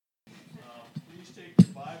take your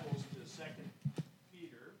Bibles to 2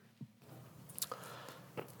 Peter.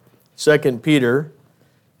 2 Peter,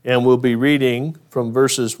 and we'll be reading from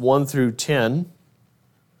verses 1 through 10.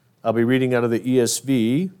 I'll be reading out of the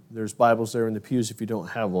ESV. There's Bibles there in the pews if you don't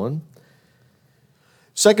have one.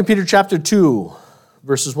 2 Peter chapter 2,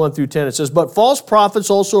 verses 1 through 10. It says, "But false prophets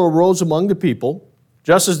also arose among the people,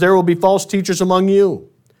 just as there will be false teachers among you,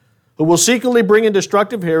 who will secretly bring in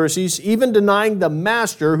destructive heresies, even denying the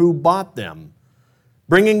master who bought them,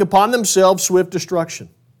 bringing upon themselves swift destruction.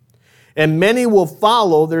 And many will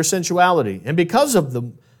follow their sensuality, and because of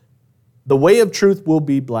them, the way of truth will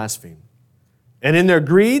be blasphemed. And in their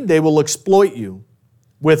greed they will exploit you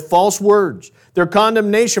with false words. Their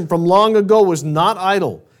condemnation from long ago was not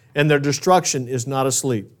idle, and their destruction is not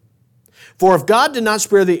asleep. For if God did not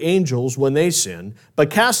spare the angels when they sinned, but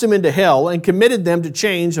cast them into hell and committed them to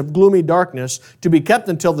chains of gloomy darkness to be kept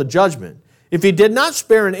until the judgment, if he did not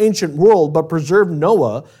spare an ancient world, but preserved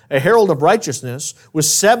Noah, a herald of righteousness, with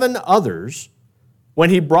 7 others, when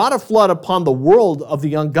he brought a flood upon the world of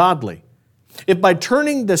the ungodly, if by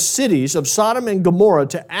turning the cities of Sodom and Gomorrah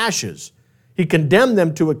to ashes, he condemned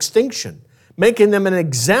them to extinction, making them an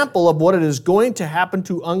example of what it is going to happen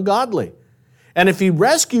to ungodly. And if he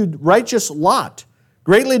rescued righteous Lot,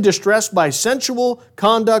 greatly distressed by sensual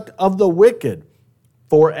conduct of the wicked,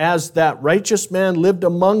 for as that righteous man lived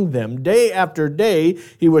among them day after day,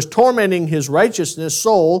 he was tormenting his righteousness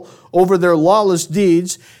soul over their lawless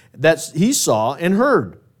deeds that he saw and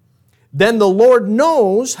heard. Then the Lord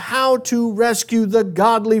knows how to rescue the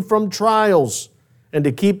godly from trials and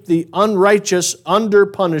to keep the unrighteous under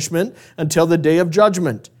punishment until the day of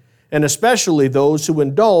judgment, and especially those who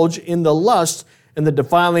indulge in the lust and the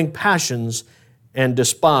defiling passions and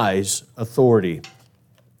despise authority."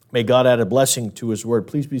 May God add a blessing to His word.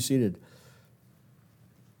 Please be seated.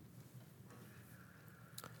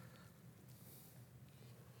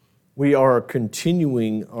 We are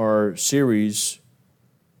continuing our series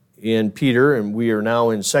in Peter, and we are now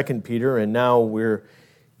in 2 Peter, and now we're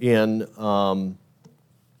in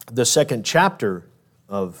the second chapter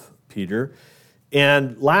of Peter.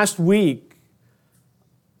 And last week,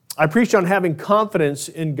 I preached on having confidence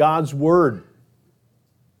in God's Word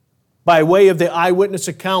by way of the eyewitness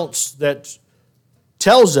accounts that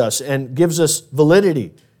tells us and gives us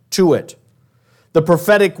validity to it. The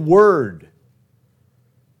prophetic Word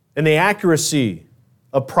and the accuracy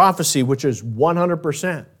of prophecy, which is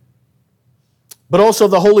 100%. But also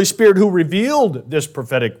the Holy Spirit who revealed this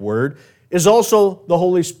prophetic Word is also the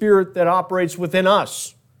Holy Spirit that operates within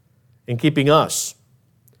us in keeping us.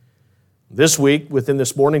 This week, within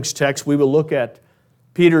this morning's text, we will look at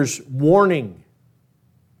Peter's warning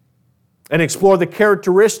and explore the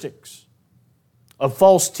characteristics of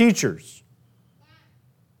false teachers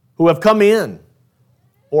who have come in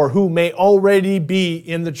or who may already be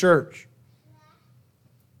in the church.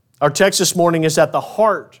 Our text this morning is at the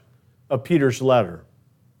heart of Peter's letter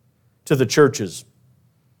to the churches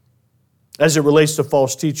as it relates to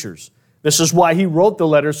false teachers. This is why he wrote the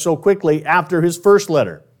letter so quickly after his first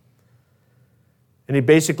letter. And he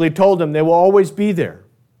basically told them they will always be there.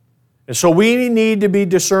 And so we need to be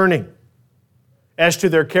discerning as to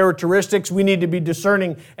their characteristics. We need to be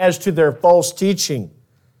discerning as to their false teaching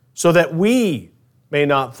so that we may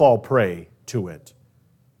not fall prey to it,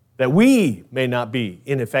 that we may not be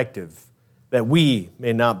ineffective, that we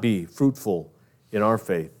may not be fruitful in our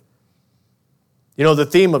faith. You know, the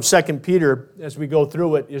theme of 2 Peter, as we go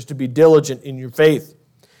through it, is to be diligent in your faith.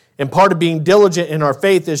 And part of being diligent in our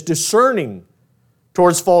faith is discerning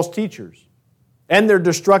towards false teachers and their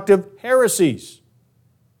destructive heresies.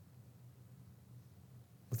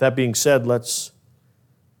 With that being said,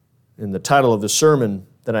 in the title of the sermon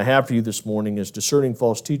that I have for you this morning is Discerning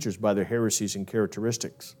False Teachers by Their Heresies and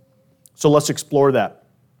Characteristics. So let's explore that.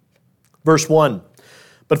 Verse 1,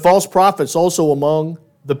 "But false prophets also among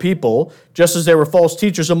the people, just as there were false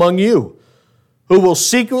teachers among you, who will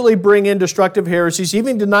secretly bring in destructive heresies,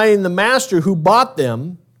 even denying the master who bought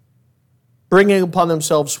them, bringing upon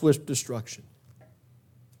themselves swift destruction."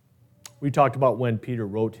 We talked about when Peter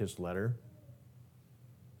wrote his letter,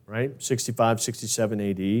 right? 65, 67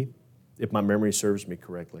 AD, if my memory serves me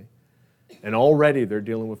correctly. And already they're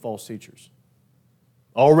dealing with false teachers.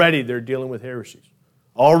 Already they're dealing with heresies.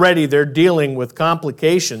 Already they're dealing with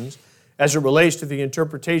complications as it relates to the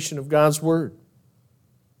interpretation of God's Word.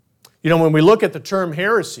 You know, when we look at the term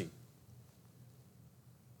heresy,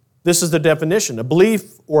 this is the definition: a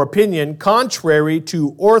belief or opinion contrary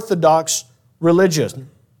to orthodox religion,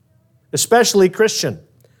 especially Christian,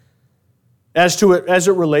 as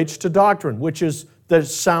it relates to doctrine, which is the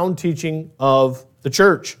sound teaching of the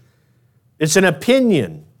church. It's an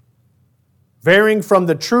opinion varying from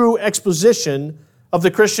the true exposition of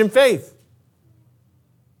the Christian faith.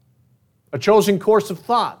 A chosen course of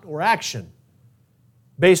thought or action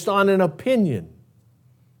based on an opinion.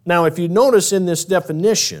 Now, if you notice in this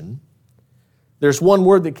definition, there's one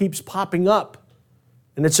word that keeps popping up,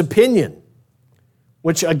 and it's opinion,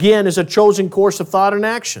 which again is a chosen course of thought and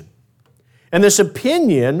action. And this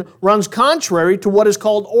opinion runs contrary to what is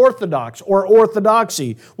called orthodox or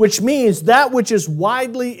orthodoxy, which means that which is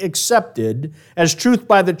widely accepted as truth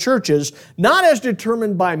by the churches, not as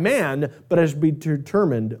determined by man, but as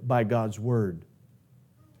determined by God's Word.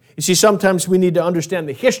 You see, sometimes we need to understand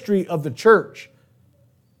the history of the church.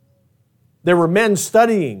 There were men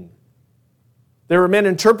studying. There were men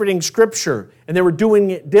interpreting Scripture, and they were doing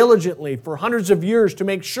it diligently for hundreds of years to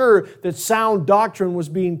make sure that sound doctrine was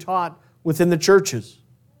being taught within the churches.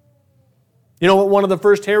 You know what one of the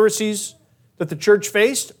first heresies that the church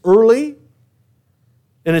faced early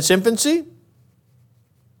in its infancy?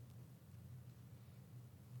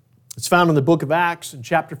 It's found in the book of Acts in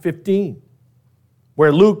chapter 15,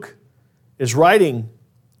 where Luke is writing,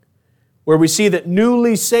 where we see that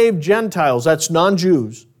newly saved Gentiles, that's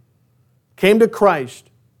non-Jews, came to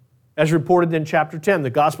Christ, as reported in chapter 10.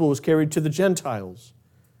 The gospel was carried to the Gentiles.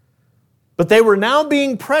 But they were now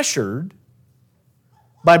being pressured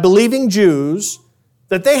by believing Jews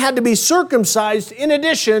that they had to be circumcised in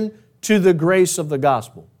addition to the grace of the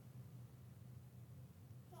gospel.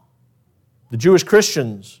 The Jewish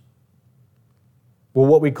Christians were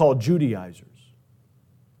what we call Judaizers.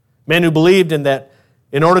 Men who believed in that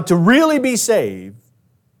in order to really be saved,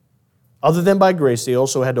 other than by grace, they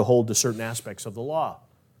also had to hold to certain aspects of the law.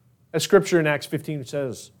 As Scripture in Acts 15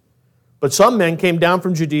 says, but some men came down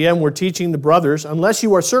from Judea and were teaching the brothers, unless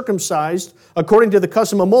you are circumcised according to the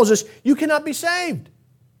custom of Moses, you cannot be saved.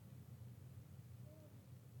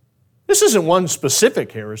 This isn't one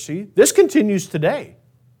specific heresy. This continues today.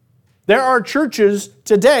 There are churches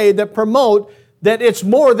today that promote that it's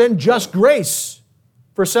more than just grace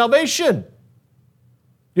for salvation.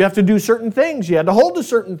 You have to do certain things. You had to hold to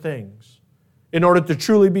certain things in order to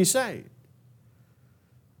truly be saved.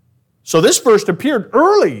 So this first appeared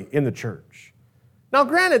early in the church. Now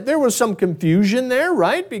granted, there was some confusion there,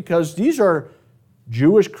 right? Because these are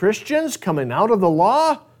Jewish Christians coming out of the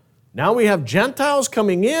law. Now we have Gentiles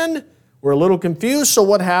coming in. We're a little confused. So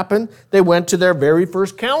what happened? They went to their very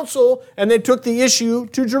first council and they took the issue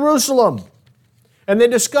to Jerusalem. And they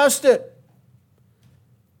discussed it.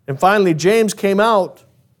 And finally, James came out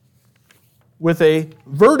with a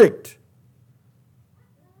verdict.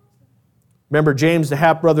 Remember James, the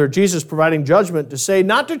half-brother of Jesus, providing judgment to say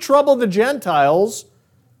not to trouble the Gentiles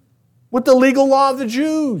with the legal law of the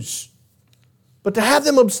Jews, but to have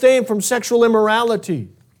them abstain from sexual immorality.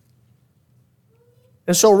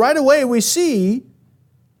 And so right away we see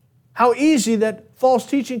how easy that false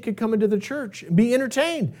teaching could come into the church and be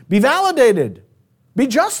entertained, be validated, be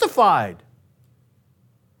justified.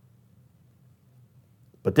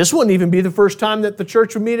 But this wouldn't even be the first time that the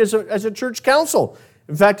church would meet as a church council.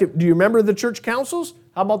 In fact, do you remember the church councils?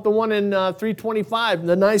 How about the one in 325,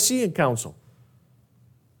 the Nicene Council?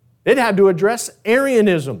 It had to address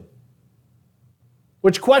Arianism,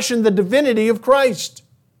 which questioned the divinity of Christ.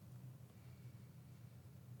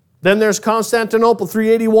 Then there's Constantinople,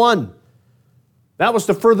 381. That was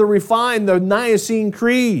to further refine the Nicene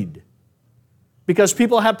Creed, because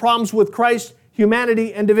people had problems with Christ's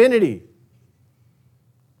humanity and divinity.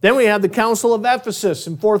 Then we had the Council of Ephesus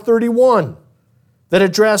in 431 that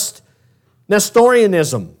addressed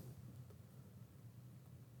Nestorianism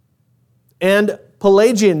and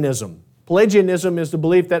Pelagianism. Pelagianism is the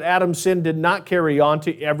belief that Adam's sin did not carry on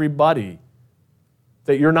to everybody,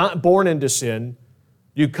 that you're not born into sin.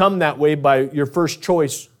 You come that way by your first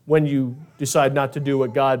choice when you decide not to do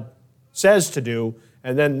what God says to do,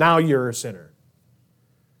 and then now you're a sinner.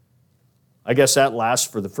 I guess that lasts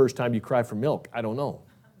for the first time you cry for milk. I don't know.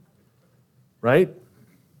 Right?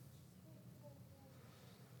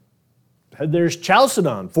 There's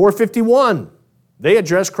Chalcedon, 451. They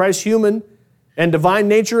address Christ's human and divine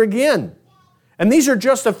nature again. And these are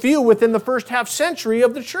just a few within the first half century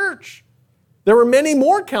of the church. There were many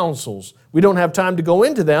more councils. We don't have time to go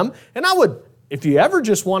into them. And I would, if you ever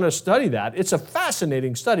just want to study that, it's a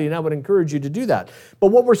fascinating study, and I would encourage you to do that. But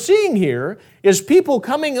what we're seeing here is people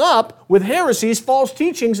coming up with heresies, false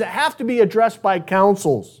teachings that have to be addressed by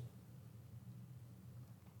councils.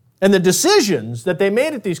 And the decisions that they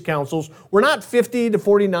made at these councils were not 50 to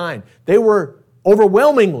 49. They were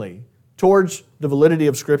overwhelmingly towards the validity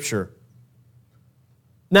of Scripture.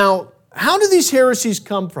 Now, how do these heresies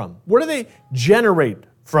come from? Where do they generate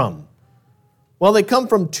from? Well, they come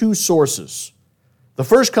from two sources. The The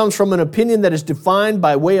first comes from an opinion that is defined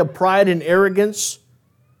by way of pride and arrogance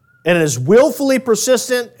and is willfully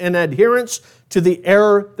persistent in adherence to the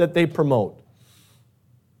error that they promote.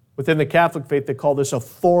 Within the Catholic faith, they call this a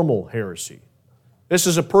formal heresy. This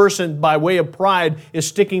is a person, by way of pride, is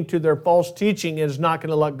sticking to their false teaching and is not going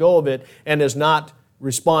to let go of it and is not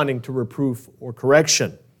responding to reproof or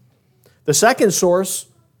correction. The second source,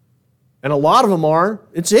 and a lot of them are,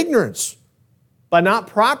 it's ignorance, by not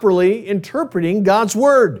properly interpreting God's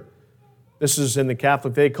Word. This is in the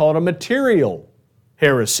Catholic, they call it a material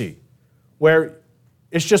heresy, where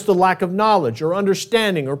it's just a lack of knowledge or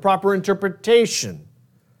understanding or proper interpretation.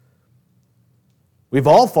 We've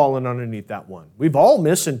all fallen underneath that one. We've all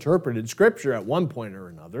misinterpreted Scripture at one point or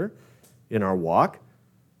another in our walk.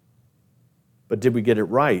 But did we get it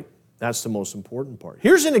right? That's the most important part.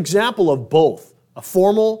 Here's an example of both, a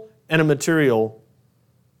formal and a material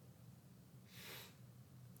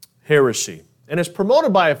heresy. And it's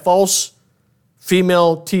promoted by a false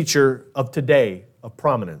female teacher of today of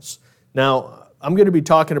prominence. Now, I'm going to be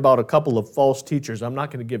talking about a couple of false teachers. I'm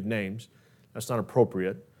not going to give names. That's not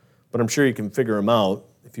appropriate. But I'm sure you can figure them out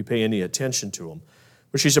if you pay any attention to them.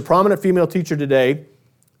 But she's a prominent female teacher today,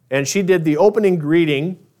 and she did the opening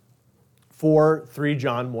greeting for 3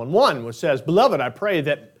 John 1:1, which says, "Beloved, I pray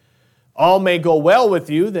that all may go well with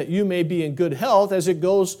you, that you may be in good health as it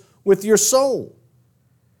goes with your soul."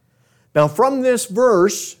 Now, from this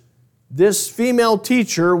verse, this female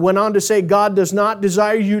teacher went on to say, God does not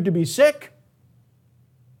desire you to be sick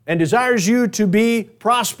and desires you to be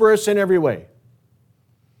prosperous in every way.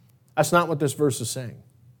 That's not what this verse is saying.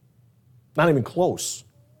 Not even close.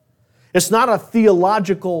 It's not a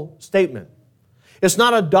theological statement. It's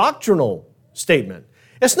not a doctrinal statement.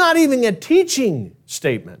 It's not even a teaching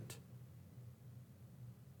statement.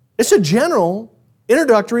 It's a general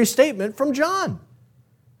introductory statement from John.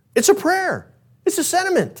 It's a prayer. It's a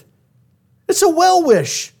sentiment. It's a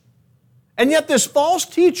well-wish. And yet this false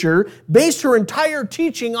teacher based her entire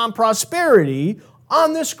teaching on prosperity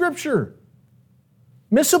on this Scripture,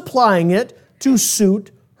 misapplying it to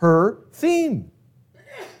suit her theme.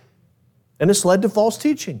 And it's led to false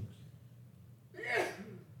teaching.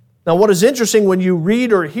 Now, what is interesting when you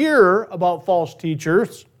read or hear about false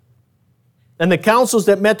teachers and the councils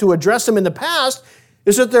that met to address them in the past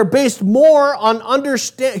is that they're based more on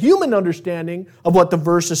human understanding of what the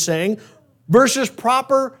verse is saying versus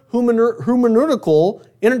proper hermeneutical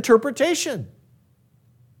interpretation.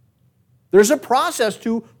 There's a process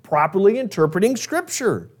to properly interpreting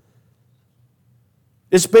Scripture.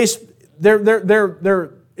 It's based,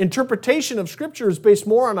 their interpretation of Scripture is based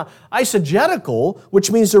more on an eisegetical, which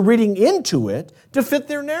means they're reading into it to fit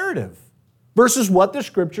their narrative, versus what the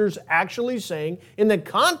Scripture is actually saying in the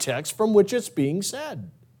context from which it's being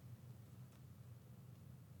said.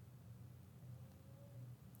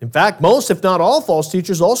 In fact, most, if not all, false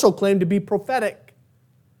teachers also claim to be prophetic.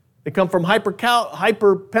 They come from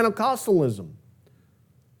hyper-Pentecostalism,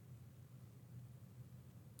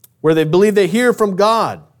 where they believe they hear from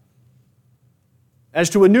God as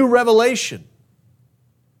to a new revelation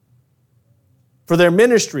for their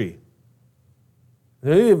ministry.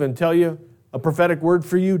 They even tell you a prophetic word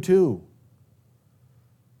for you too.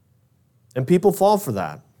 And people fall for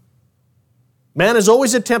that. Man has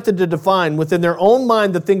always attempted to define within their own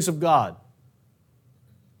mind the things of God,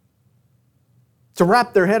 to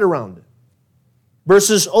wrap their head around it,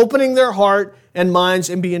 versus opening their heart and minds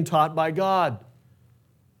and being taught by God.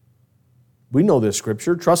 We know this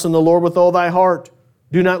Scripture. Trust in the Lord with all thy heart.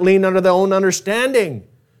 Do not lean unto thy own understanding.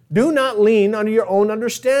 Do not lean unto your own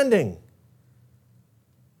understanding.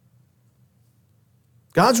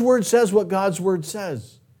 God's Word says what God's Word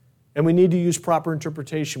says. And we need to use proper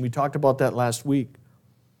interpretation. We talked about that last week.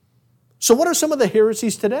 So what are some of the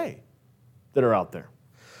heresies today that are out there?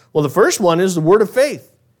 Well, the first one is the word of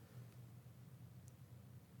faith,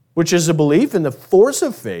 which is a belief in the force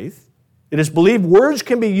of faith. It is believed words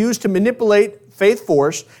can be used to manipulate faith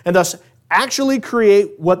force and thus actually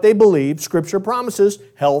create what they believe Scripture promises,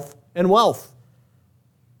 health and wealth.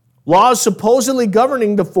 Laws supposedly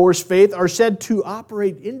governing the force faith are said to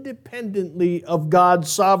operate independently of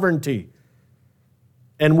God's sovereignty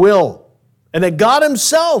and will, and that God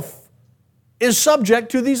Himself is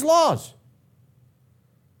subject to these laws.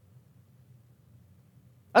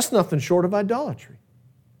 That's nothing short of idolatry.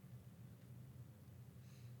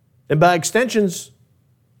 And by extensions,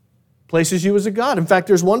 places you as a god. In fact,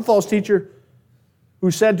 there's one false teacher who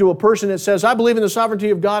said to a person that says, I believe in the sovereignty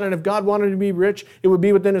of God, and if God wanted to be rich, it would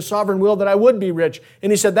be within His sovereign will that I would be rich.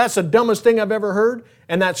 And he said, that's the dumbest thing I've ever heard,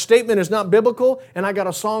 and that statement is not biblical, and I got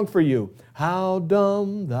a song for you. How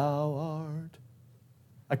dumb thou art.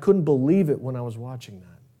 I couldn't believe it when I was watching that.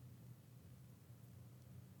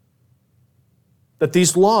 That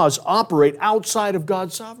these laws operate outside of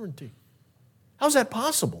God's sovereignty. How's that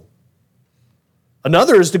possible?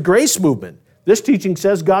 Another is the grace movement. This teaching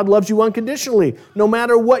says God loves you unconditionally, no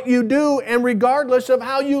matter what you do and regardless of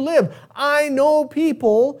how you live. I know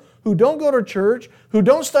people who don't go to church, who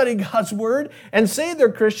don't study God's Word, and say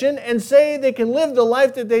they're Christian, and say they can live the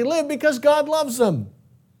life that they live because God loves them.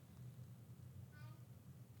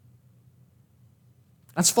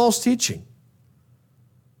 That's false teaching.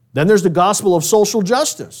 Then there's the gospel of social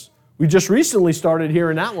justice. We just recently started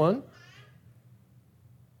hearing that one.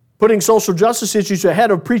 Putting social justice issues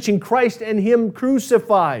ahead of preaching Christ and Him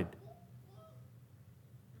crucified.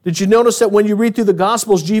 Did you notice that when you read through the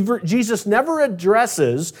Gospels, Jesus never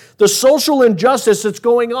addresses the social injustice that's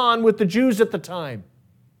going on with the Jews at the time?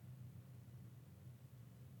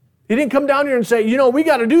 He didn't come down here and say, we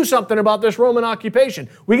got to do something about this Roman occupation.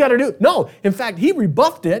 We got to do... No, in fact, He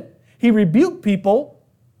rebuffed it. He rebuked people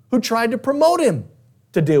who tried to promote Him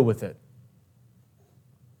to deal with it.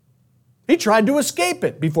 He tried to escape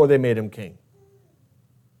it before they made Him king.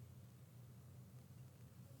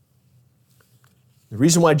 The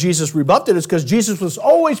reason why Jesus rebuffed it is because Jesus was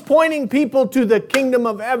always pointing people to the kingdom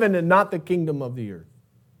of heaven and not the kingdom of the earth.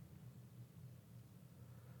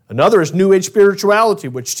 Another is New Age spirituality,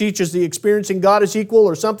 which teaches the experiencing God is equal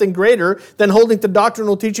or something greater than holding to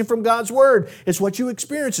doctrinal teaching from God's Word. It's what you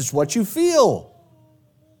experience. It's what you feel.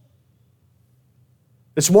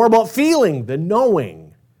 It's more about feeling than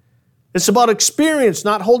knowing. It's about experience,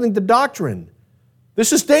 not holding to doctrine.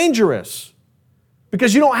 This is dangerous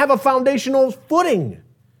because you don't have a foundational footing.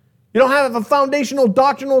 You don't have a foundational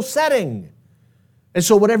doctrinal setting. And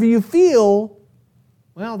so whatever you feel,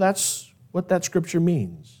 well, that's what that scripture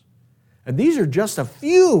means. And these are just a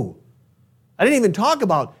few. I didn't even talk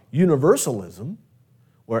about universalism,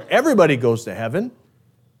 where everybody goes to heaven,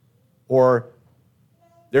 or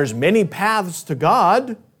there's many paths to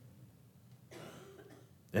God.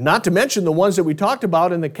 And not to mention the ones that we talked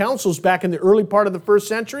about in the councils back in the early part of the first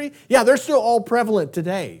century. Yeah, they're still all prevalent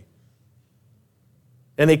today.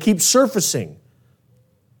 And they keep surfacing.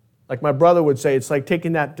 Like my brother would say, it's like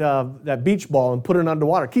taking that beach ball and putting it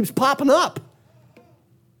underwater. It keeps popping up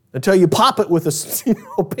until you pop it with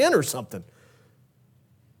a pin or something.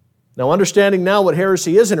 Now, understanding now what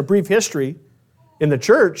heresy is in a brief history in the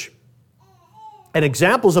church and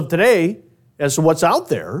examples of today as to what's out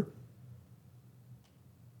there,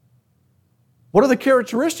 what are the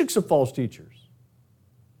characteristics of false teachers?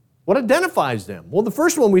 What identifies them? Well, the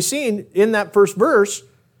first one we've seen in that first verse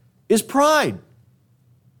is pride.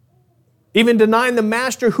 Even denying the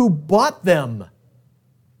master who bought them.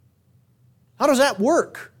 How does that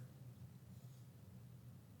work?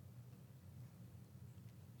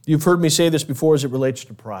 You've heard me say this before as it relates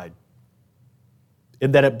to pride.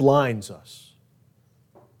 In that it blinds us.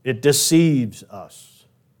 It deceives us.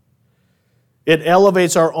 It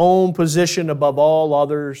elevates our own position above all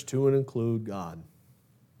others to and include God.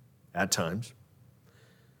 At times.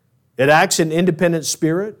 It acts in independent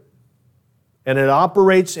spirit. And it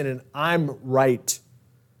operates in an I'm right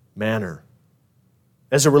manner.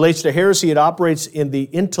 As it relates to heresy, it operates in the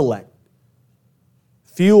intellect,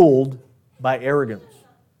 fueled by arrogance.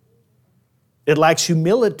 It lacks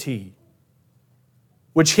humility,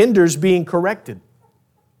 which hinders being corrected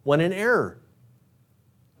when in error.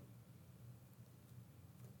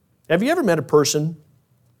 Have you ever met a person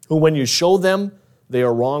who, when you show them they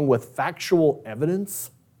are wrong with factual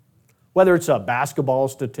evidence, whether it's a basketball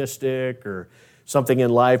statistic or something in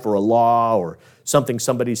life or a law or something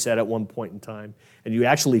somebody said at one point in time, and you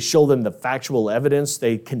actually show them the factual evidence,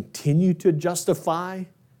 they continue to justify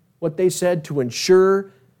what they said to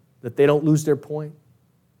ensure that they don't lose their point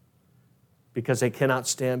because they cannot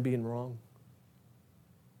stand being wrong?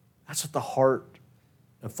 That's at the heart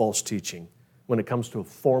of false teaching when it comes to a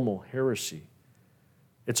formal heresy.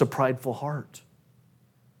 It's a prideful heart.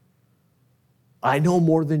 I know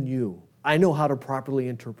more than you. I know how to properly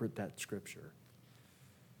interpret that scripture.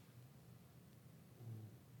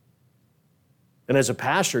 And as a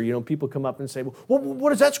pastor, people come up and say, well,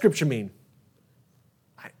 what does that scripture mean?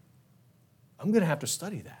 I'm going to have to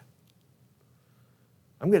study that.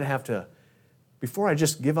 I'm going to have to, before I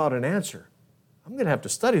just give out an answer, I'm going to have to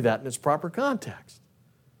study that in its proper context.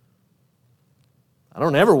 I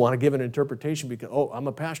don't ever want to give an interpretation because, I'm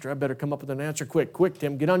a pastor, I better come up with an answer quick. Quick,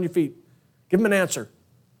 Tim, get on your feet. Give him an answer.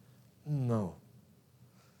 No.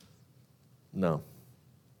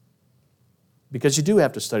 Because you do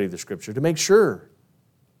have to study the scripture to make sure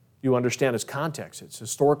you understand its context, its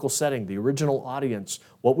historical setting, the original audience,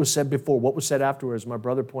 what was said before, what was said afterwards, my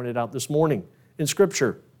brother pointed out this morning in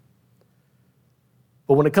Scripture.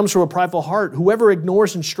 But when it comes to a prideful heart, whoever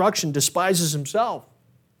ignores instruction despises himself.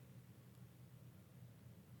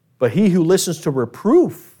 But he who listens to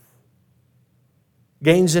reproof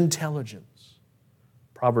gains intelligence.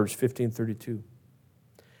 Proverbs 15:32.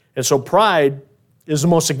 And so pride is the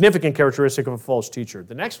most significant characteristic of a false teacher.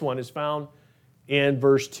 The next one is found in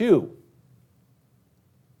verse 2.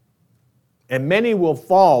 And many will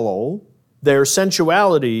follow their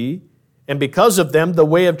sensuality, and because of them, the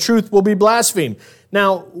way of truth will be blasphemed.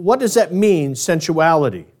 Now, what does that mean,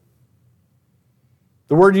 sensuality?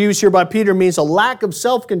 The word used here by Peter means a lack of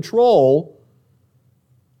self-control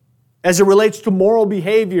as it relates to moral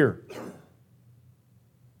behavior.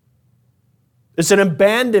 It's an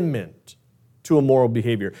abandonment to a moral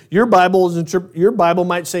behavior. Your Bible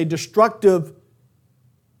might say destructive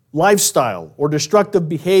lifestyle or destructive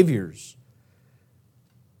behaviors.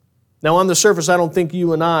 Now, on the surface, I don't think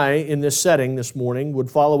you and I, in this setting this morning, would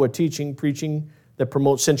follow a teaching, preaching that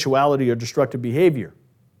promotes sensuality or destructive behavior.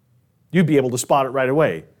 You'd be able to spot it right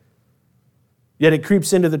away. Yet it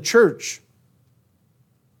creeps into the church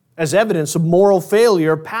as evidence of moral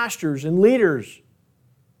failure of pastors and leaders.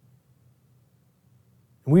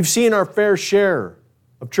 And we've seen our fair share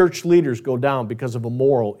of church leaders go down because of a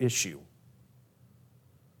moral issue.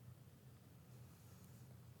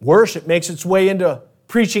 Worse, it makes its way into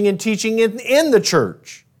preaching and teaching in the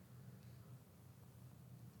church.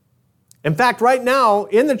 In fact, right now,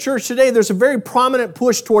 in the church today, there's a very prominent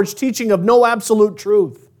push towards teaching of no absolute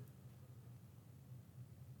truth.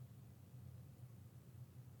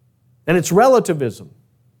 And it's relativism.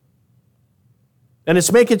 And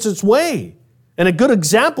it's making its way. And a good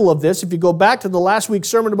example of this, if you go back to the last week's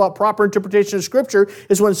sermon about proper interpretation of Scripture,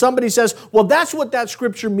 is when somebody says, well, that's what that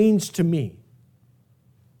Scripture means to me.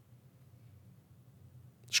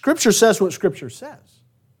 Scripture says what Scripture says.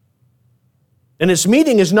 And its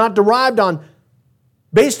meaning is not derived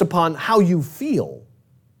based upon how you feel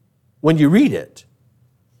when you read it.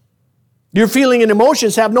 Your feeling and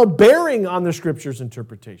emotions have no bearing on the Scripture's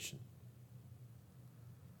interpretation.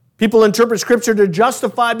 People interpret Scripture to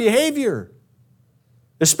justify behavior,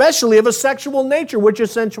 especially of a sexual nature, which is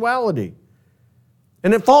sensuality.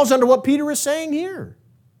 And it falls under what Peter is saying here.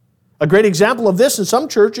 A great example of this in some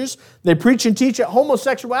churches, they preach and teach that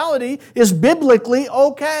homosexuality is biblically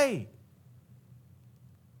okay.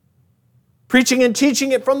 Preaching and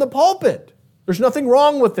teaching it from the pulpit. There's nothing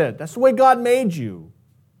wrong with it. That's the way God made you.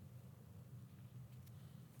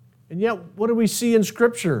 And yet, what do we see in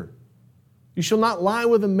Scripture? You shall not lie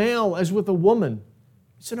with a male as with a woman.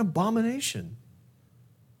 It's an abomination.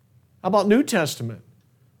 How about New Testament?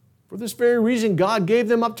 For this very reason, God gave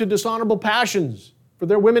them up to dishonorable passions. For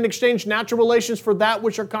their women exchanged natural relations for that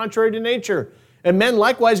which are contrary to nature. And men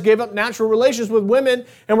likewise gave up natural relations with women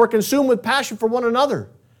and were consumed with passion for one another.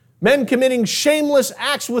 Men committing shameless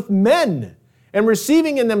acts with men and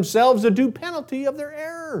receiving in themselves the due penalty of their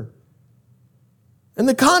error. And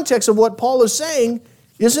the context of what Paul is saying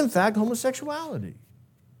is in fact homosexuality.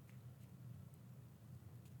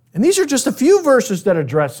 And these are just a few verses that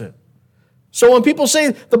address it. So when people say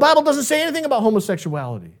the Bible doesn't say anything about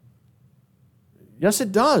homosexuality, yes,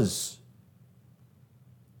 it does.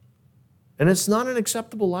 And it's not an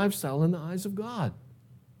acceptable lifestyle in the eyes of God.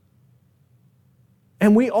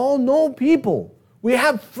 And we all know people. We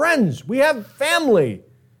have friends. We have family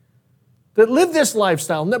that live this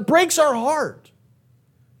lifestyle and that breaks our heart.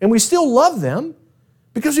 And we still love them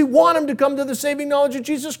because we want them to come to the saving knowledge of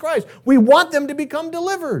Jesus Christ. We want them to become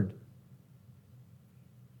delivered.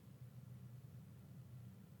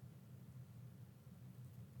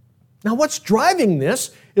 Now, what's driving this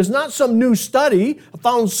is not some new study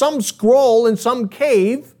found some scroll in some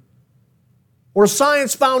cave or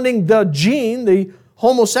science founding the gene, the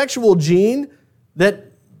homosexual gene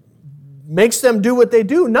that makes them do what they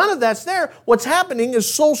do. None of that's there. What's happening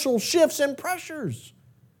is social shifts and pressures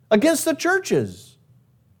against the churches.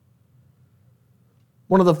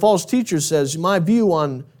 One of the false teachers says, my view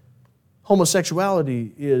on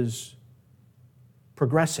homosexuality is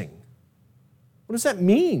progressing. What does that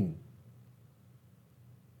mean?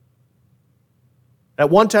 At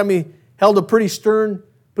one time, he held a pretty stern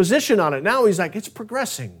position on it. Now he's like, it's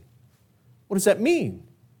progressing. What does that mean?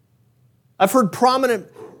 I've heard prominent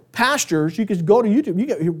pastors, you could go to YouTube, you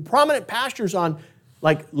get prominent pastors on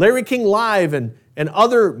like Larry King Live and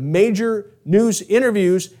other major news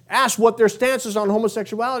interviews ask what their stance is on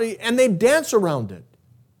homosexuality, and they dance around it.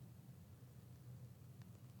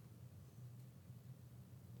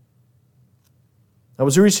 I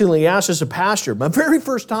was recently asked as a pastor, my very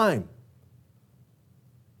first time,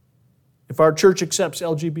 if our church accepts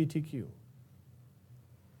LGBTQ.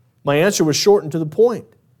 My answer was short and to the point.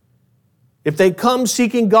 If they come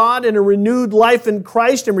seeking God in a renewed life in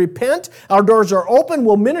Christ and repent, our doors are open,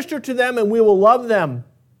 we'll minister to them, and we will love them.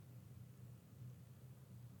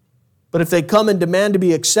 But if they come and demand to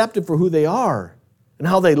be accepted for who they are and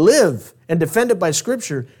how they live and defended by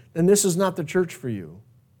Scripture, then this is not the church for you.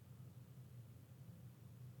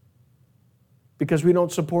 Because we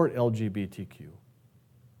don't support LGBTQ.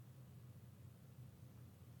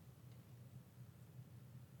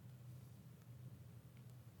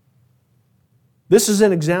 This is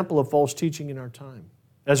an example of false teaching in our time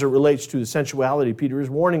as it relates to the sensuality Peter is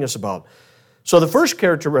warning us about. So the first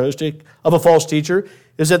characteristic of a false teacher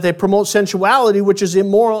is that they promote sensuality, which is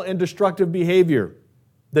immoral and destructive behavior.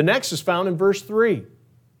 The next is found in verse 3.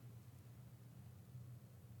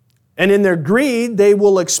 And in their greed, they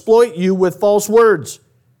will exploit you with false words.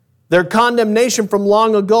 Their condemnation from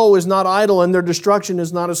long ago is not idle, and their destruction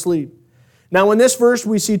is not asleep. Now, in this verse,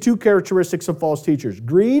 we see two characteristics of false teachers: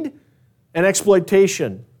 greed and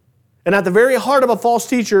exploitation. And at the very heart of a false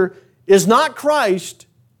teacher is not Christ,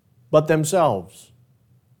 but themselves.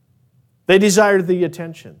 They desired the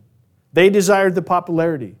attention. They desired the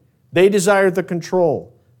popularity. They desired the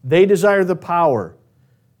control. They desired the power,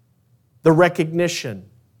 the recognition,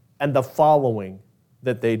 and the following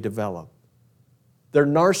that they develop. They're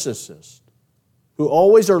narcissists who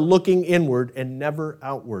always are looking inward and never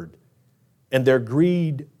outward. And their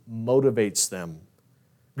greed motivates them.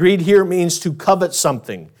 Greed here means to covet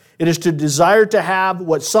something. It is to desire to have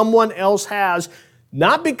what someone else has,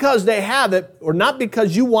 not because they have it or not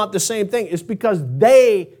because you want the same thing. It's because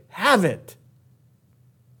they have it.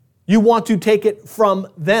 You want to take it from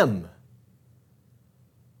them.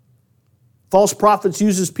 False prophets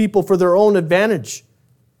uses people for their own advantage,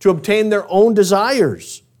 to obtain their own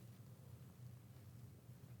desires.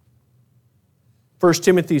 1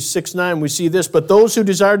 Timothy 6:9, we see this, but those who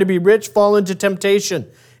desire to be rich fall into temptation,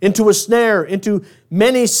 into a snare, into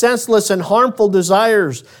many senseless and harmful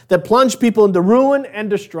desires that plunge people into ruin and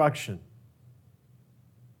destruction.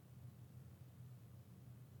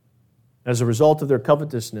 As a result of their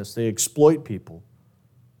covetousness, they exploit people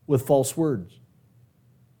with false words.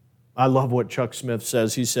 I love what Chuck Smith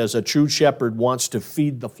says. He says, a true shepherd wants to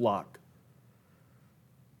feed the flock.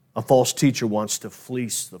 A false teacher wants to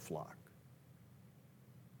fleece the flock.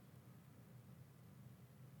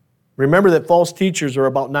 Remember that false teachers are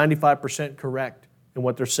about 95% correct in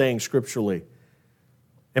what they're saying scripturally.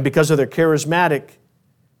 And because of their charismatic,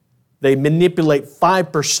 they manipulate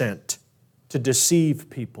 5% to deceive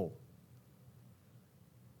people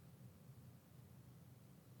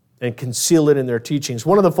and conceal it in their teachings.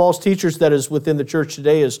 One of the false teachers that is within the church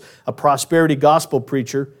today is a prosperity gospel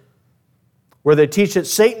preacher, where they teach that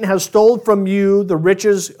Satan has stolen from you the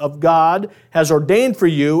riches of God, has ordained for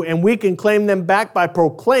you, and we can claim them back by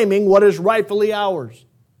proclaiming what is rightfully ours.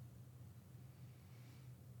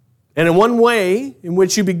 And in one way in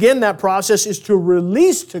which you begin that process is to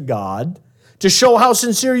release to God, to show how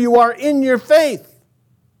sincere you are in your faith.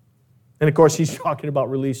 And of course, he's talking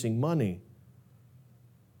about releasing money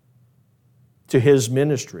to his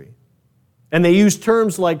ministry. And they use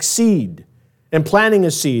terms like seed and planting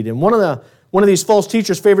a seed. And one of these false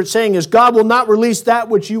teachers' favorite saying is, God will not release that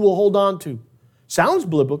which you will hold on to. Sounds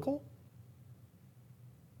biblical.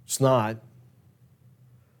 It's not.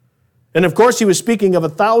 And of course, he was speaking of a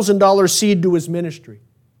 $1,000 seed to his ministry.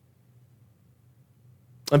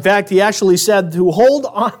 In fact, he actually said to hold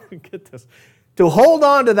on, get this, to hold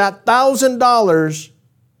on to that $1,000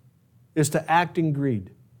 is to act in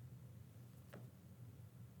greed.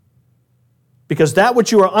 Because that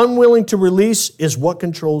which you are unwilling to release is what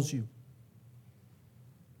controls you.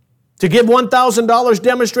 To give $1,000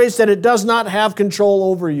 demonstrates that it does not have control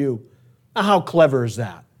over you. Now, how clever is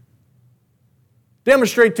that?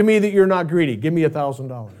 Demonstrate to me that you're not greedy. Give me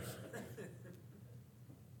 $1,000.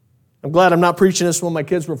 I'm glad I'm not preaching this when my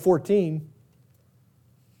kids were 14.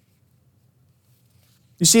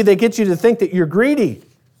 You see, they get you to think that you're greedy.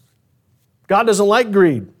 God doesn't like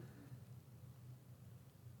greed.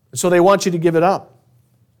 And so they want you to give it up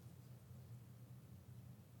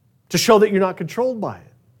to show that you're not controlled by it.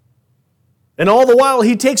 And all the while,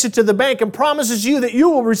 he takes it to the bank and promises you that you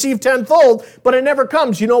will receive tenfold, but it never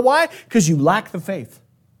comes. You know why? Because you lack the faith.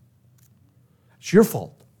 It's your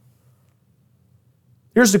fault.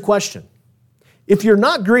 Here's the question. If you're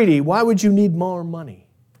not greedy, why would you need more money?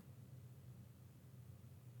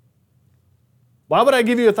 Why would I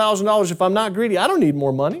give you $1,000 if I'm not greedy? I don't need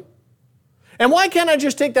more money. And why can't I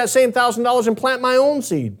just take that same $1,000 and plant my own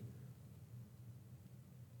seed?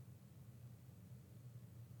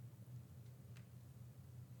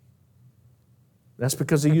 That's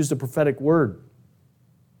because they used a prophetic word.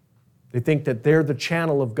 They think that they're the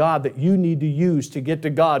channel of God that you need to use to get to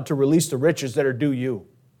God to release the riches that are due you.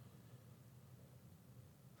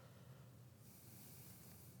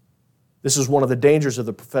 This is one of the dangers of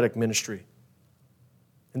the prophetic ministry,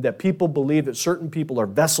 and that people believe that certain people are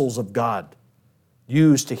vessels of God,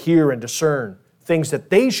 used to hear and discern things that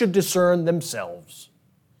they should discern themselves.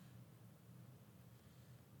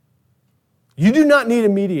 You do not need a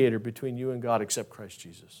mediator between you and God except Christ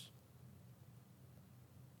Jesus.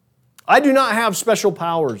 I do not have special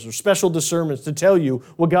powers or special discernments to tell you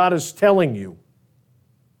what God is telling you.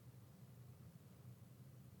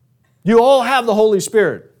 You all have the Holy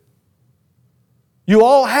Spirit. You're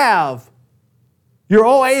all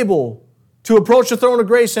able to approach the throne of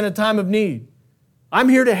grace in a time of need. I'm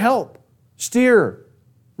here to help, steer,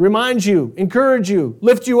 remind you, encourage you,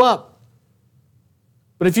 lift you up.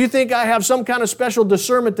 But if you think I have some kind of special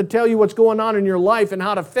discernment to tell you what's going on in your life and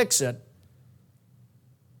how to fix it,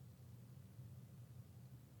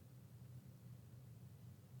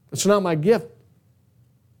 it's not my gift.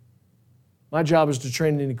 My job is to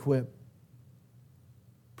train and equip.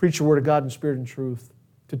 Preach the Word of God in spirit and truth,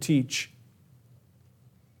 to teach.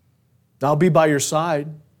 I'll be by your side,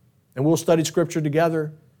 and we'll study Scripture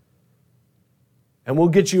together, and we'll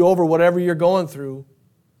get you over whatever you're going through.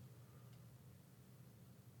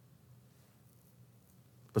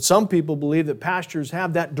 But some people believe that pastors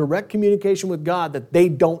have that direct communication with God that they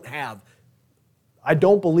don't have. I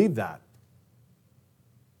don't believe that.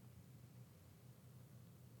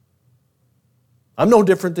 I'm no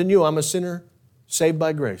different than you. I'm a sinner saved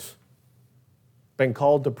by grace. Been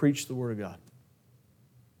called to preach the Word of God.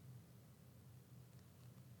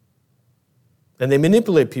 And they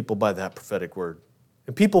manipulate people by that prophetic word.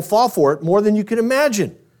 And people fall for it more than you can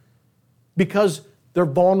imagine because they're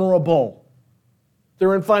vulnerable.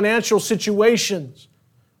 They're in financial situations.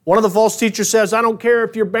 One of the false teachers says, I don't care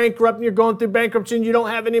if you're bankrupt and you're going through bankruptcy and you don't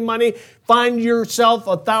have any money, find yourself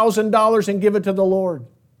 $1,000 and give it to the Lord.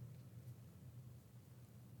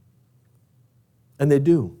 And they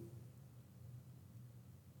do.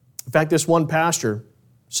 In fact, this one pastor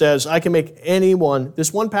says, I can make anyone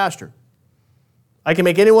a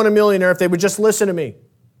millionaire if they would just listen to me.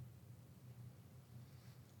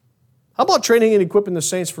 How about training and equipping the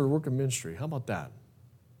saints for the work of ministry? How about that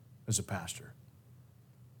as a pastor?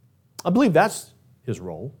 I believe that's his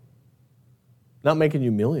role, not making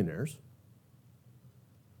you millionaires.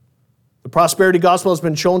 The prosperity gospel has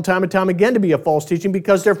been shown time and time again to be a false teaching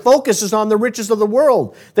because their focus is on the riches of the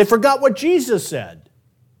world. They forgot what Jesus said.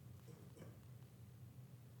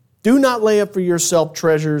 Do not lay up for yourself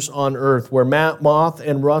treasures on earth where moth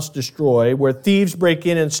and rust destroy, where thieves break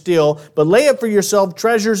in and steal, but lay up for yourself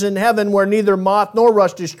treasures in heaven where neither moth nor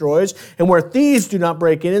rust destroys, and where thieves do not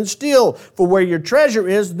break in and steal. For where your treasure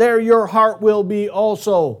is, there your heart will be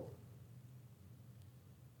also.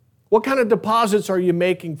 What kind of deposits are you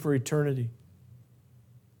making for eternity?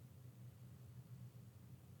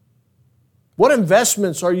 What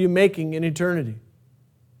investments are you making in eternity?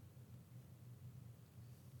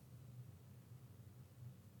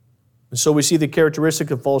 And so we see the characteristic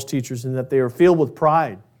of false teachers in that they are filled with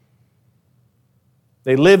pride.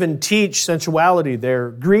 They live and teach sensuality.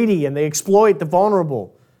 They're greedy and they exploit the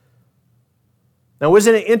vulnerable. Now,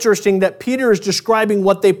 isn't it interesting that Peter is describing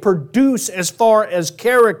what they produce as far as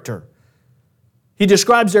character? He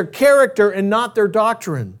describes their character and not their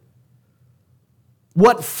doctrine.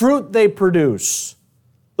 What fruit they produce.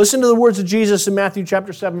 Listen to the words of Jesus in Matthew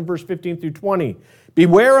chapter 7, verse 15 through 20.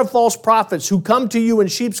 Beware of false prophets who come to you in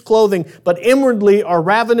sheep's clothing, but inwardly are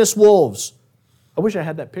ravenous wolves. I wish I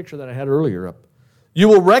had that picture that I had earlier up. You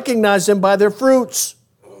will recognize them by their fruits.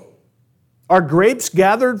 Are grapes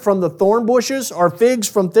gathered from the thorn bushes? Are figs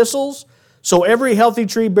from thistles? So every healthy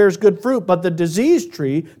tree bears good fruit, but the diseased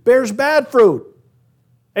tree bears bad fruit.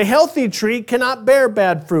 A healthy tree cannot bear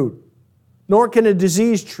bad fruit, nor can a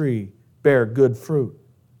diseased tree bear good fruit.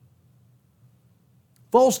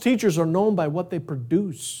 False teachers are known by what they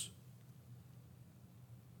produce.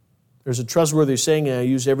 There's a trustworthy saying I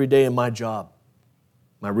use every day in my job.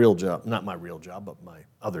 My real job. Not my real job, but my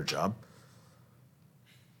other job.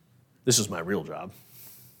 This is my real job,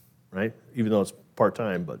 right? Even though it's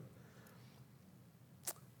part-time, but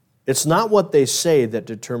it's not what they say that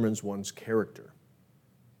determines one's character.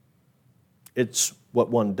 It's what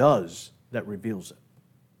one does that reveals it.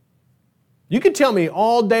 You can tell me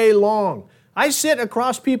all day long. I sit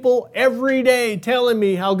across people every day telling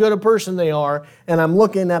me how good a person they are, and I'm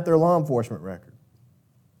looking at their law enforcement record.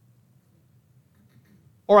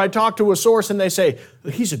 Or I talk to a source and they say,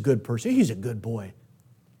 he's a good person, he's a good boy.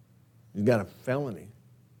 He's got a felony.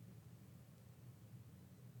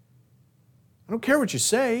 I don't care what you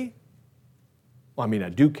say. Well, I mean, I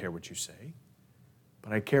do care what you say,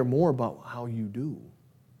 but I care more about how you do.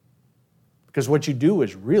 Because what you do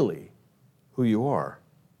is really who you are.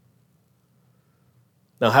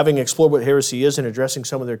 Now, having explored what heresy is and addressing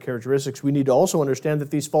some of their characteristics, we need to also understand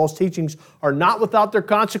that these false teachings are not without their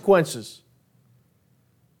consequences.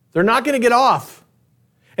 They're not going to get off.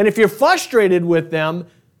 And if you're frustrated with them,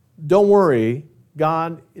 don't worry,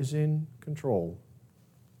 God is in control.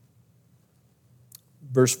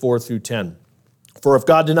 Verse 4 through 10. For if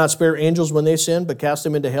God did not spare angels when they sinned, but cast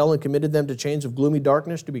them into hell and committed them to chains of gloomy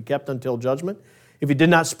darkness to be kept until judgment, if he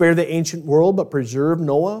did not spare the ancient world, but preserved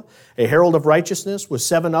Noah, a herald of righteousness, with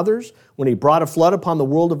 7 others, when he brought a flood upon the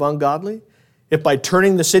world of ungodly, if by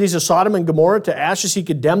turning the cities of Sodom and Gomorrah to ashes he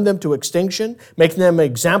condemned them to extinction, making them an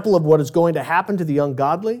example of what is going to happen to the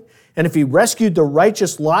ungodly, and if he rescued the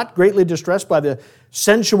righteous Lot, greatly distressed by the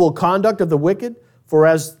sensual conduct of the wicked, for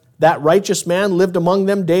as that righteous man lived among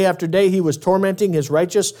them day after day, he was tormenting his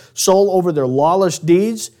righteous soul over their lawless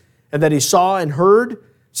deeds, and that he saw and heard,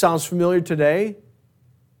 sounds familiar today,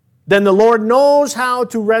 then the Lord knows how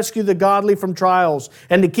to rescue the godly from trials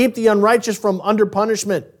and to keep the unrighteous from under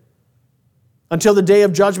punishment until the day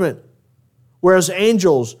of judgment. Whereas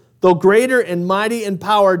angels, though greater and mighty in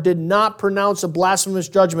power, did not pronounce a blasphemous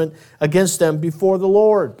judgment against them before the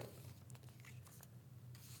Lord.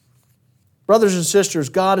 Brothers and sisters,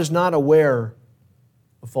 God is not aware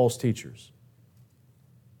of false teachers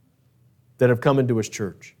that have come into His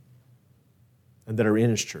church and that are in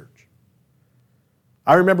His church.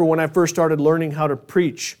 I remember when I first started learning how to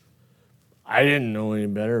preach, I didn't know any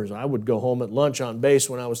better. I would go home at lunch on base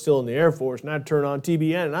when I was still in the Air Force, and I'd turn on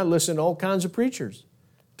TBN, and I'd listen to all kinds of preachers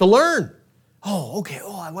to learn. Oh, okay,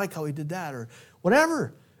 I like how he did that, or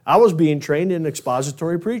whatever. I was being trained in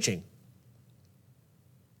expository preaching.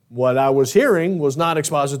 What I was hearing was not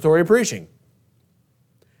expository preaching.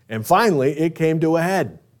 And finally, it came to a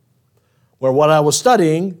head, where what I was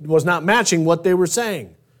studying was not matching what they were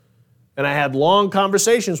saying. And I had long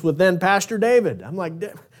conversations with then Pastor David. I'm like,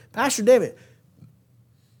 Pastor David.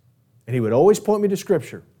 And he would always point me to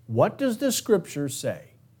Scripture. What does the Scripture say?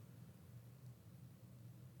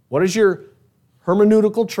 What does your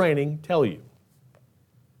hermeneutical training tell you?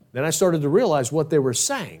 Then I started to realize what they were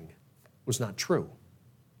saying was not true,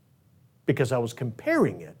 because I was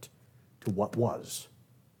comparing it to what was.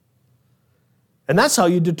 And that's how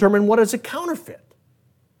you determine what is a counterfeit.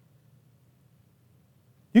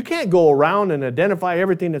 You can't go around and identify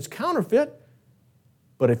everything that's counterfeit,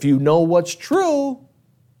 but if you know what's true,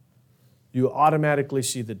 you automatically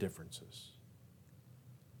see the differences.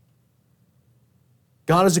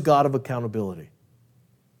 God is a God of accountability.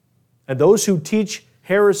 And those who teach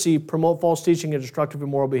heresy, promote false teaching, and destructive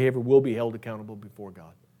immoral behavior will be held accountable before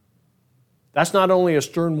God. That's not only a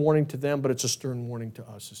stern warning to them, but it's a stern warning to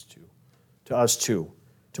us too,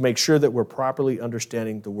 to make sure that we're properly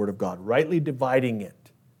understanding the Word of God, rightly dividing it.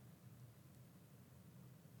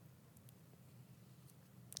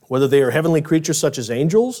 Whether they are heavenly creatures such as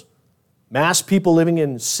angels, mass people living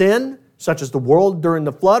in sin, such as the world during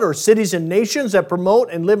the flood, or cities and nations that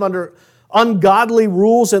promote and live under ungodly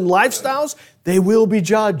rules and lifestyles, they will be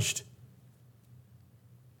judged.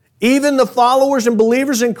 Even the followers and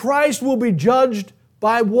believers in Christ will be judged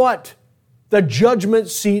by what? The judgment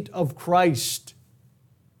seat of Christ.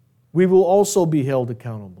 We will also be held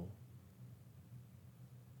accountable.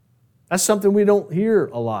 That's something we don't hear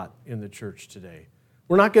a lot in the church today.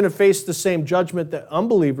 We're not going to face the same judgment that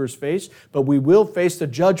unbelievers face, but we will face the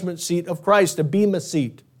judgment seat of Christ, the bema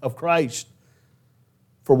seat of Christ,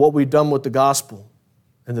 for what we've done with the gospel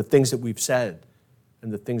and the things that we've said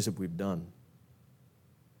and the things that we've done.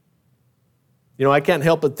 You know, I can't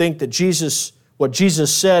help but think that what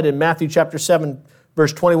Jesus said in Matthew chapter 7,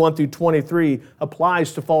 verse 21 through 23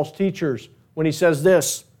 applies to false teachers when He says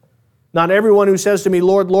this, "Not everyone who says to me,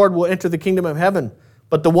 'Lord, Lord,' will enter the kingdom of heaven,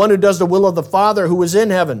 but the one who does the will of the Father who is in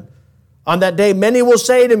heaven. On that day, many will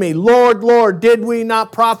say to me, 'Lord, Lord, did we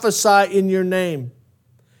not prophesy in your name?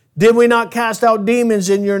 Did we not cast out demons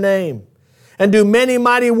in your name? And do many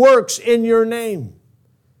mighty works in your name?'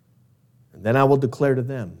 And then I will declare to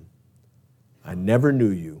them, 'I never knew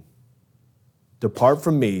you. Depart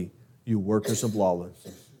from me, you workers of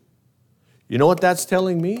lawlessness.'" You know what that's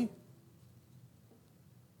telling me?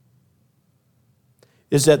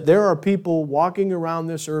 Is that there are people walking around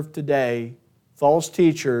this earth today, false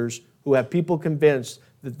teachers, who have people convinced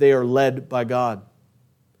that they are led by God.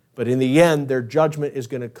 But in the end, their judgment is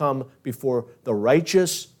going to come before the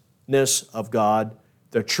righteousness of God,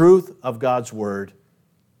 the truth of God's Word,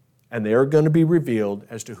 and they are going to be revealed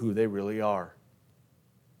as to who they really are.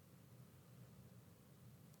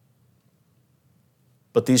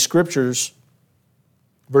 But these scriptures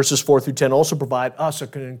Verses 4 through 10 also provide us an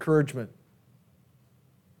encouragement,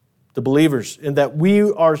 the believers, in that we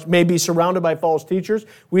may be surrounded by false teachers,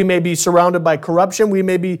 we may be surrounded by corruption, we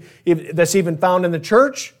may be, that's even found in the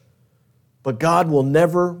church, but God will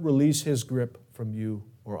never release His grip from you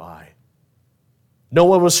or I.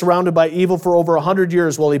 Noah was surrounded by evil for over 100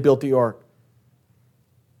 years while he built the ark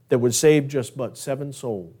that would save just but 7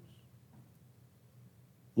 souls.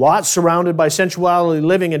 Lot, surrounded by sensuality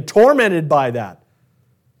living and tormented by that,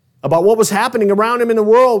 about what was happening around him in the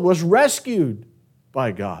world, was rescued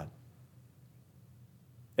by God.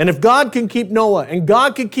 And if God can keep Noah and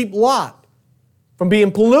God can keep Lot from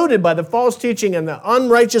being polluted by the false teaching and the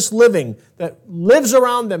unrighteous living that lives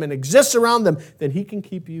around them and exists around them, then He can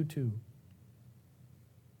keep you too,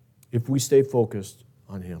 if we stay focused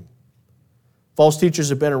on Him. False teachers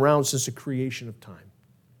have been around since the creation of time.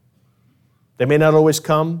 They may not always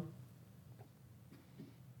come.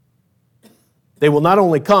 They will not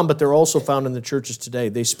only come, but they're also found in the churches today.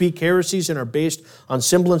 They speak heresies and are based on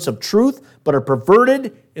semblance of truth, but are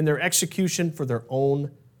perverted in their execution for their own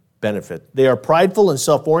benefit. They are prideful and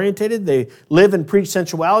self-orientated. They live and preach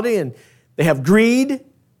sensuality, and they have greed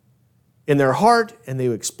in their heart, and they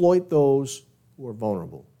exploit those who are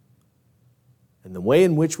vulnerable. And the way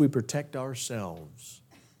in which we protect ourselves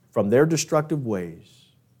from their destructive ways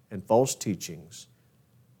and false teachings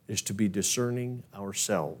is to be discerning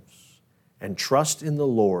ourselves and trust in the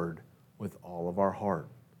Lord with all of our heart.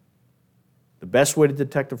 The best way to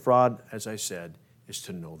detect a fraud, as I said, is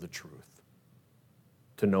to know the truth,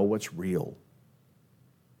 to know what's real.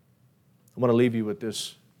 I want to leave you with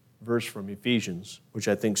this verse from Ephesians, which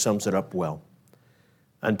I think sums it up well.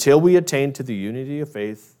 Until we attain to the unity of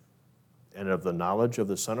faith and of the knowledge of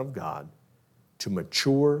the Son of God, to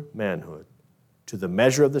mature manhood, to the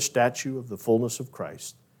measure of the stature of the fullness of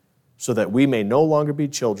Christ, so that we may no longer be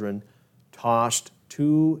children, tossed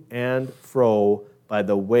to and fro by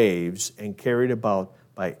the waves and carried about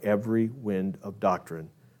by every wind of doctrine,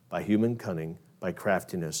 by human cunning, by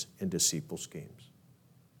craftiness and deceitful schemes.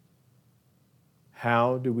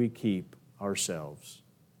 How do we keep ourselves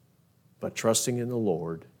but trusting in the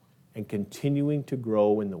Lord and continuing to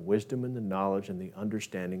grow in the wisdom and the knowledge and the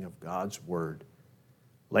understanding of God's Word,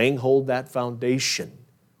 laying hold that foundation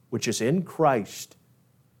which is in Christ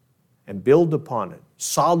and build upon it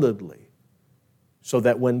solidly, so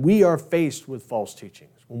that when we are faced with false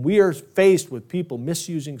teachings, when we are faced with people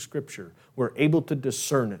misusing Scripture, we're able to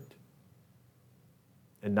discern it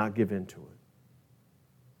and not give in to it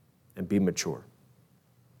and be mature.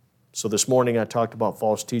 So this morning I talked about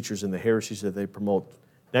false teachers and the heresies that they promote.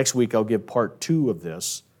 Next week I'll give part 2 of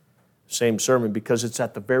this same sermon, because it's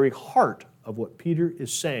at the very heart of what Peter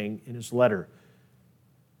is saying in his letter.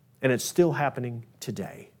 And it's still happening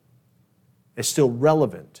today. It's still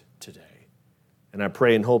relevant today. And I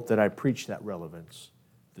pray and hope that I preach that relevance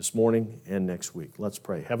this morning and next week. Let's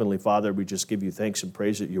pray. Heavenly Father, we just give you thanks and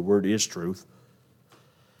praise that your word is truth.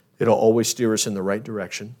 It'll always steer us in the right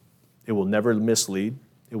direction. It will never mislead.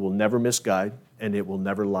 It will never misguide. And it will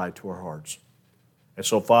never lie to our hearts. And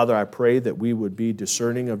so, Father, I pray that we would be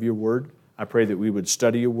discerning of your word. I pray that we would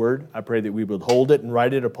study your word. I pray that we would hold it and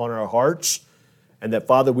write it upon our hearts. And that,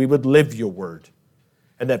 Father, we would live your word.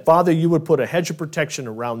 And that, Father, you would put a hedge of protection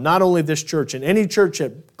around not only this church and any church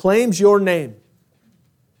that claims your name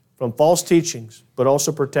from false teachings, but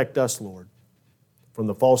also protect us, Lord, from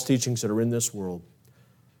the false teachings that are in this world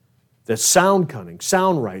that sound cunning,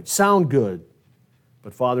 sound right, sound good,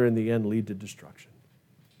 but, Father, in the end lead to destruction.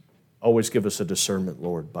 Always give us a discernment,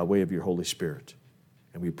 Lord, by way of your Holy Spirit.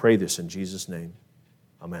 And we pray this in Jesus' name.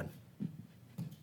 Amen.